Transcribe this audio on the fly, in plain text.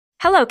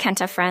Hello,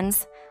 Kenta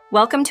friends.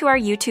 Welcome to our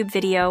YouTube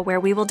video where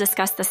we will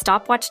discuss the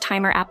Stopwatch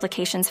Timer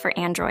applications for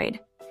Android.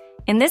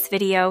 In this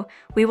video,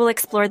 we will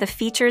explore the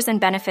features and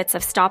benefits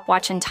of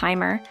Stopwatch and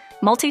Timer,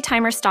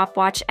 multi-timer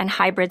stopwatch, and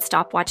hybrid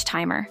stopwatch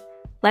timer.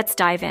 Let's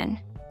dive in.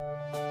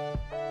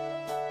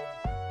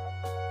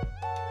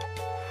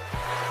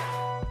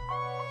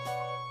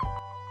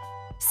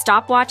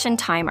 Stopwatch and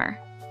Timer.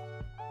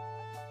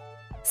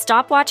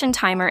 Stopwatch and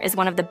Timer is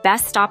one of the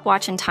best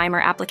stopwatch and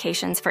timer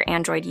applications for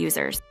Android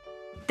users.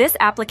 This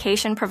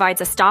application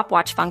provides a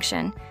stopwatch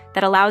function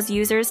that allows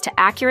users to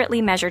accurately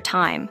measure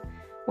time,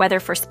 whether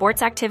for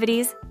sports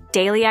activities,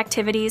 daily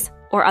activities,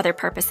 or other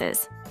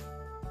purposes.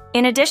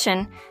 In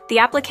addition, the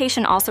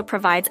application also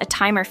provides a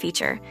timer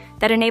feature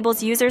that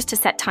enables users to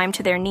set time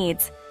to their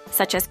needs,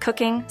 such as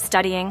cooking,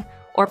 studying,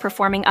 or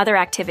performing other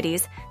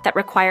activities that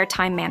require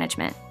time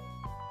management.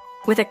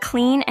 With a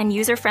clean and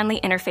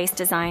user-friendly interface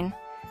design,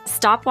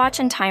 Stopwatch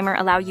and Timer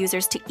allow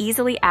users to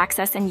easily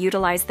access and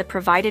utilize the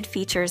provided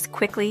features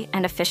quickly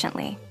and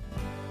efficiently.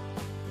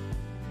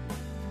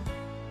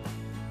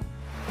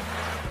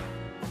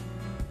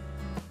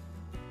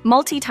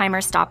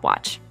 Multi-timer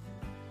stopwatch.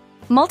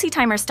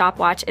 Multi-timer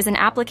stopwatch is an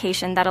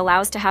application that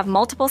allows to have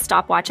multiple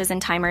stopwatches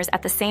and timers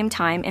at the same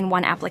time in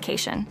one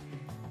application.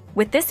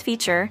 With this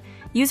feature,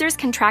 users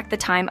can track the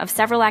time of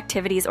several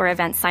activities or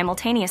events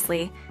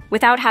simultaneously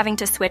without having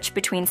to switch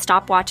between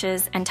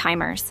stopwatches and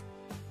timers.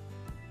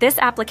 This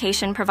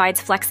application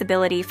provides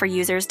flexibility for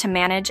users to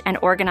manage and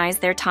organize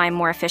their time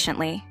more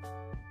efficiently.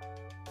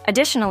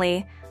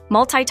 Additionally,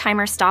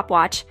 multi-timer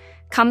stopwatch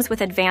comes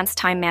with advanced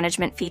time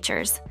management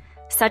features,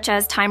 such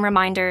as time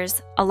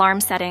reminders,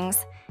 alarm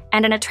settings,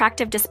 and an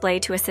attractive display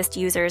to assist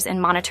users in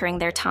monitoring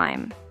their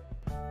time.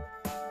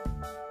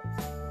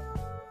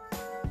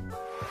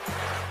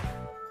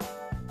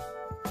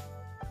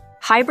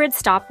 Hybrid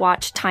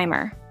stopwatch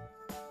timer.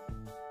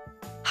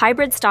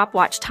 Hybrid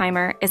Stopwatch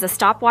Timer is a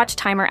stopwatch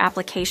timer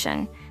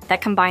application that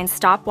combines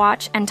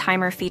stopwatch and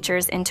timer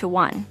features into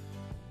one.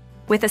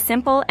 With a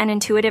simple and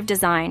intuitive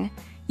design,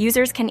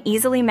 users can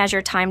easily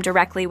measure time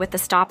directly with the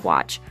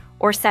stopwatch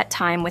or set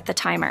time with the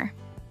timer.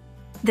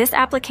 This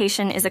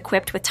application is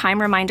equipped with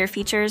time reminder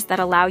features that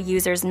allow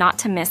users not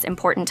to miss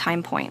important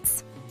time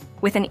points.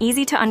 With an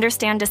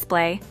easy-to-understand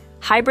display,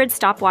 Hybrid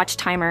Stopwatch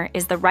Timer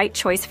is the right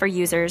choice for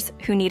users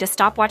who need a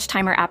stopwatch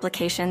timer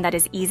application that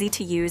is easy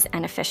to use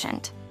and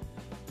efficient.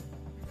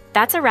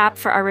 That's a wrap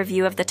for our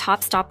review of the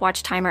top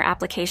stopwatch timer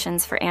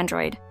applications for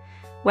Android.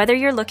 Whether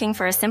you're looking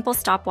for a simple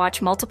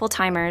stopwatch, multiple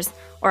timers,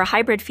 or a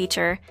hybrid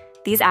feature,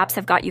 these apps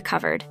have got you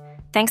covered.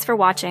 Thanks for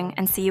watching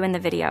and see you in the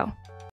video.